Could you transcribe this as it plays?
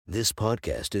This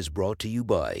podcast is brought to you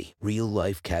by Real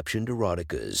Life Captioned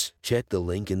Eroticas. Check the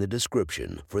link in the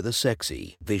description for the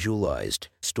sexy, visualized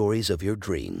stories of your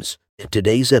dreams.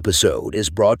 Today's episode is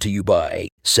brought to you by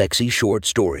Sexy Short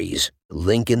Stories.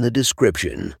 Link in the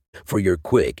description for your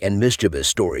quick and mischievous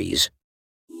stories.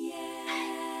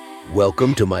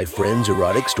 Welcome to my friend's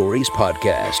Erotic Stories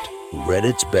podcast,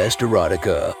 Reddit's Best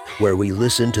Erotica, where we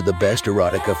listen to the best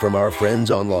erotica from our friends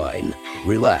online.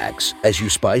 Relax as you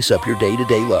spice up your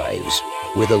day-to-day lives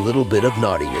with a little bit of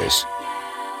naughtiness.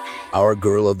 Our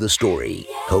girl of the story,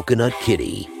 Coconut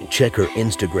Kitty. Check her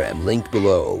Instagram linked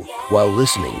below while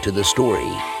listening to the story.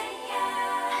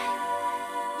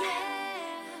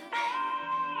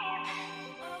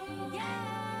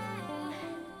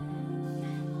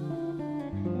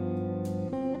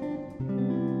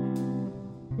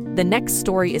 The next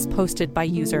story is posted by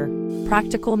user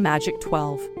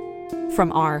PracticalMagic12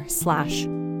 from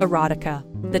r/erotica.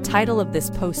 The title of this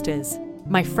post is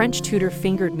My French Tutor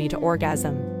Fingered Me to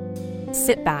Orgasm.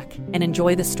 Sit back and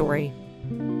enjoy the story.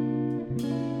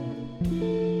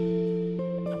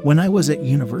 When I was at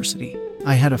university,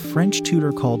 I had a French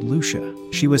tutor called Lucia.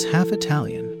 She was half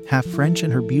Italian, half French,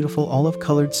 and her beautiful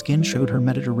olive-colored skin showed her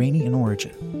Mediterranean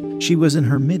origin. She was in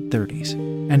her mid-30s,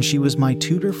 and she was my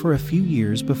tutor for a few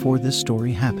years before this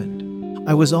story happened.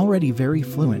 I was already very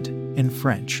fluent in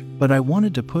French, but I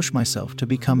wanted to push myself to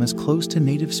become as close to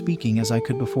native speaking as I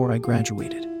could before I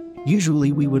graduated.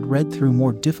 Usually we would read through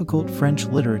more difficult French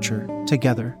literature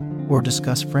together or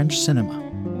discuss French cinema.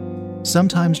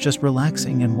 Sometimes just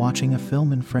relaxing and watching a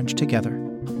film in French together.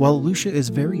 While Lucia is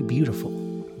very beautiful,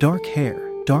 dark hair,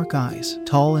 dark eyes,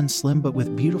 tall and slim but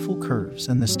with beautiful curves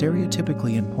and the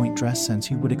stereotypically in point dress sense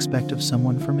you would expect of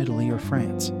someone from Italy or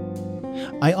France.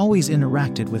 I always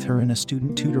interacted with her in a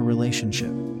student-tutor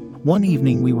relationship. One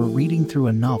evening we were reading through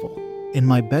a novel in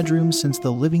my bedroom since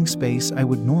the living space I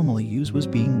would normally use was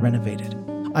being renovated.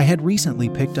 I had recently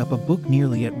picked up a book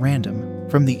nearly at random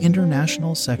from the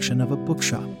international section of a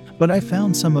bookshop, but I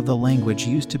found some of the language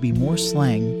used to be more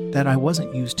slang that I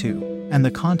wasn't used to, and the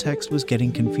context was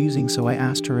getting confusing, so I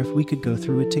asked her if we could go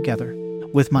through it together,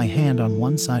 with my hand on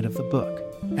one side of the book,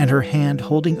 and her hand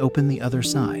holding open the other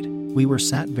side. We were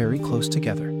sat very close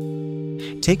together,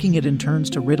 taking it in turns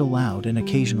to read aloud, and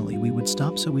occasionally we would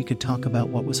stop so we could talk about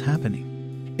what was happening.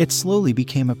 It slowly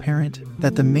became apparent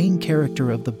that the main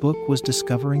character of the book was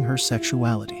discovering her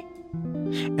sexuality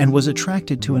and was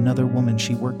attracted to another woman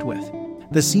she worked with.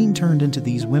 The scene turned into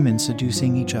these women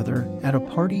seducing each other at a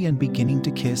party and beginning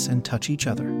to kiss and touch each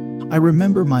other. I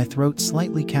remember my throat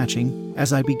slightly catching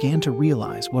as I began to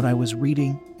realize what I was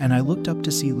reading, and I looked up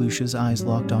to see Lucia's eyes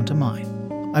locked onto mine.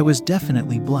 I was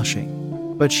definitely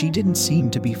blushing, but she didn't seem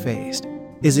to be fazed.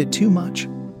 "Is it too much?"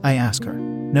 I asked her.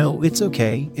 "No, it's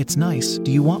okay, it's nice.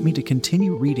 Do you want me to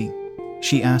continue reading?"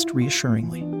 she asked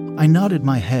reassuringly. I nodded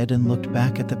my head and looked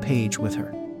back at the page with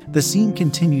her. The scene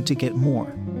continued to get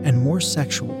more and more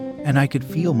sexual, and I could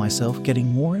feel myself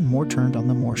getting more and more turned on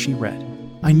the more she read.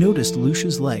 I noticed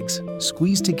Lucia's legs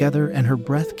squeeze together and her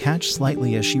breath catch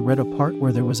slightly as she read a part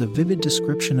where there was a vivid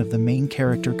description of the main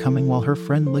character coming while her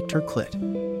friend licked her clit.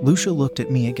 Lucia looked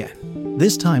at me again.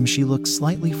 This time she looked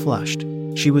slightly flushed.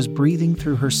 She was breathing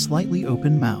through her slightly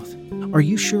open mouth. "Are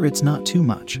you sure it's not too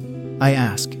much?" I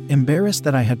asked, embarrassed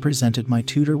that I had presented my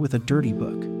tutor with a dirty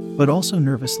book, but also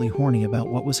nervously horny about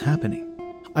what was happening.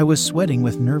 I was sweating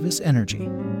with nervous energy,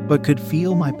 but could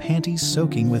feel my panties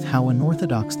soaking with how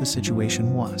unorthodox the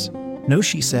situation was. "No,"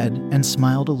 she said, and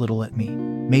smiled a little at me,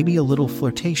 maybe a little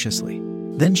flirtatiously.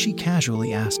 Then she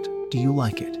casually asked, "Do you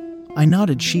like it?" I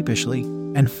nodded sheepishly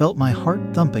and felt my heart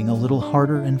thumping a little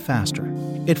harder and faster.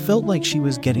 It felt like she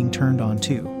was getting turned on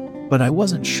too, but I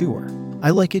wasn't sure.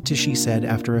 "I like it too," she said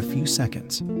after a few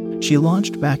seconds. She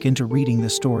launched back into reading the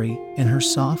story in her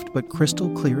soft but crystal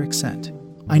clear accent.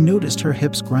 I noticed her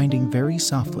hips grinding very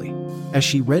softly as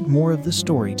she read more of the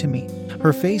story to me.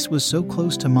 Her face was so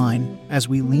close to mine as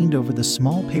we leaned over the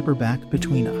small paperback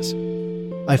between us.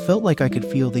 I felt like I could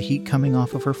feel the heat coming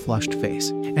off of her flushed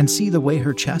face and see the way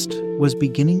her chest was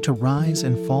beginning to rise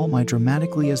and fall more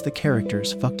dramatically as the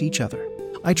characters fucked each other.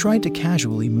 I tried to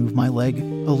casually move my leg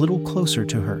a little closer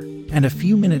to her, and a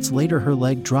few minutes later her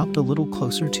leg dropped a little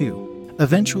closer too.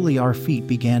 Eventually our feet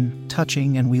began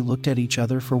touching and we looked at each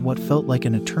other for what felt like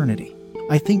an eternity.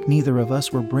 I think neither of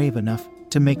us were brave enough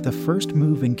to make the first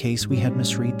move in case we had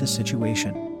misread the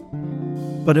situation.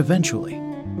 But eventually,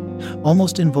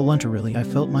 almost involuntarily, I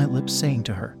felt my lips saying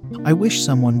to her, "I wish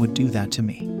someone would do that to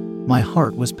me." My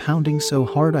heart was pounding so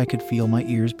hard I could feel my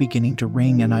ears beginning to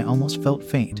ring and I almost felt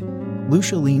faint.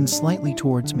 Lucia leaned slightly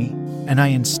towards me, and I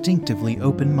instinctively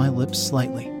opened my lips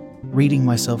slightly, reading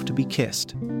myself to be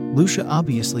kissed. Lucia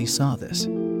obviously saw this,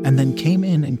 and then came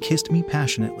in and kissed me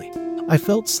passionately. I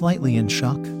felt slightly in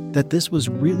shock that this was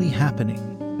really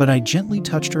happening, but I gently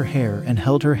touched her hair and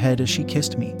held her head as she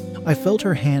kissed me. I felt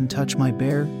her hand touch my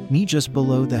bare knee just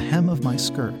below the hem of my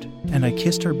skirt, and I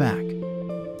kissed her back,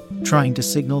 trying to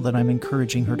signal that I'm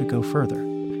encouraging her to go further.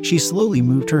 She slowly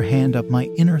moved her hand up my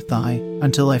inner thigh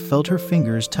until I felt her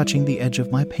fingers touching the edge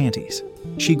of my panties.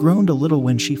 She groaned a little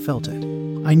when she felt it.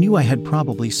 I knew I had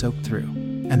probably soaked through,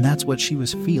 and that's what she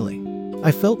was feeling.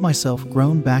 I felt myself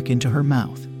groan back into her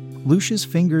mouth. Lucia's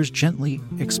fingers gently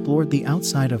explored the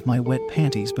outside of my wet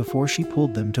panties before she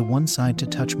pulled them to one side to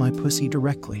touch my pussy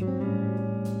directly.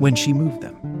 When she moved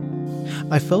them,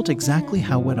 I felt exactly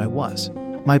how wet I was.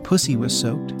 My pussy was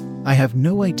soaked. I have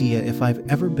no idea if I've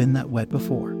ever been that wet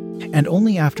before. And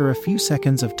only after a few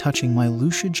seconds of touching my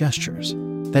Lucia gestures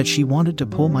that she wanted to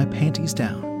pull my panties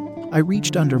down. I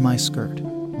reached under my skirt,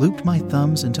 looped my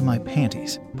thumbs into my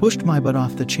panties, pushed my butt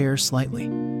off the chair slightly,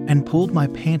 and pulled my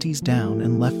panties down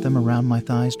and left them around my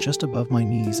thighs just above my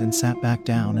knees and sat back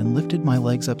down and lifted my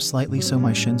legs up slightly so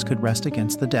my shins could rest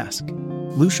against the desk.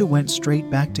 Lucia went straight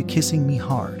back to kissing me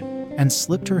hard and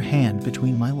slipped her hand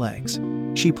between my legs.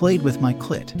 She played with my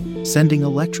clit, sending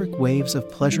electric waves of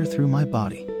pleasure through my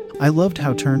body. I loved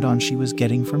how turned on she was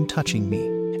getting from touching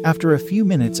me. After a few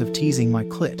minutes of teasing my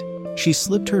clit, she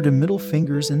slipped her two middle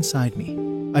fingers inside me.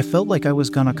 I felt like I was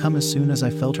gonna come as soon as I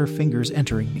felt her fingers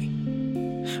entering me.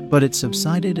 But it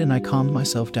subsided and I calmed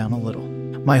myself down a little.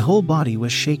 My whole body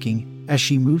was shaking as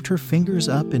she moved her fingers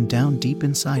up and down deep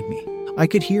inside me. I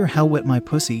could hear how wet my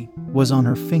pussy was on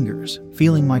her fingers,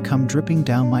 feeling my cum dripping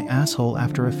down my asshole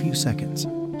after a few seconds.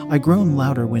 I groaned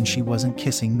louder when she wasn't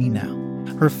kissing me now.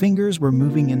 Her fingers were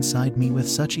moving inside me with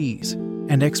such ease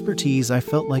and expertise I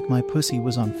felt like my pussy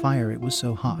was on fire, it was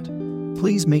so hot.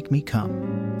 Please make me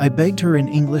come. I begged her in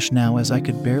English now as I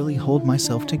could barely hold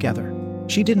myself together.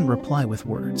 She didn't reply with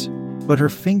words, but her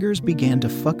fingers began to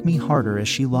fuck me harder as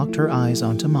she locked her eyes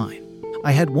onto mine.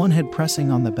 I had one head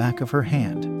pressing on the back of her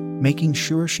hand, making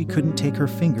sure she couldn't take her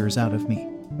fingers out of me.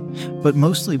 But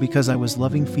mostly because I was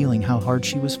loving feeling how hard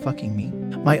she was fucking me.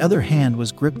 My other hand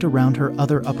was gripped around her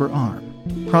other upper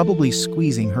arm, probably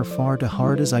squeezing her far too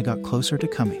hard as I got closer to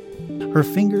coming. Her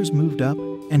fingers moved up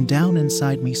and down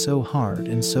inside me so hard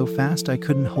and so fast I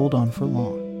couldn't hold on for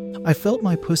long. I felt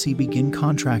my pussy begin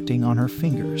contracting on her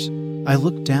fingers. I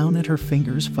looked down at her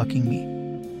fingers fucking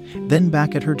me, then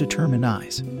back at her determined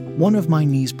eyes. One of my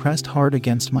knees pressed hard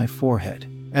against my forehead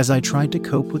as I tried to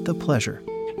cope with the pleasure.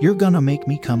 "You're gonna make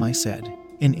me come," I said,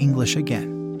 in English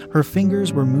again. Her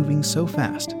fingers were moving so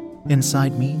fast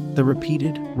inside me, the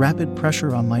repeated, rapid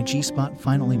pressure on my G-spot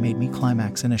finally made me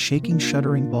climax in a shaking,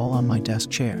 shuddering ball on my desk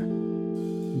chair,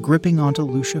 gripping onto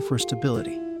Lucia for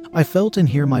stability. I felt and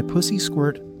hear my pussy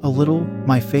squirt a little,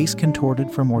 my face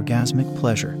contorted from orgasmic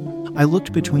pleasure. I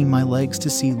looked between my legs to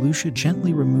see Lucia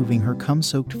gently removing her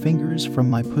cum-soaked fingers from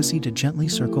my pussy to gently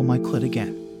circle my clit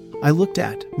again. I looked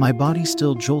at my body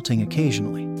still jolting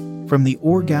occasionally from the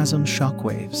orgasm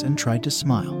shockwaves and tried to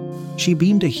smile. She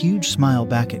beamed a huge smile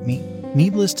back at me.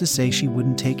 Needless to say, she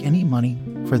wouldn't take any money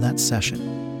for that session.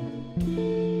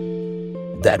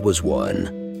 That was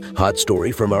one hot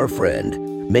story from our friend.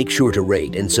 Make sure to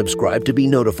rate and subscribe to be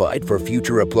notified for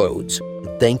future uploads.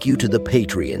 Thank you to the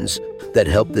Patreons that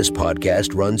help this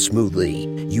podcast run smoothly.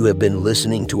 You have been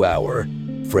listening to our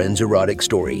Friends Erotic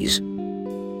Stories.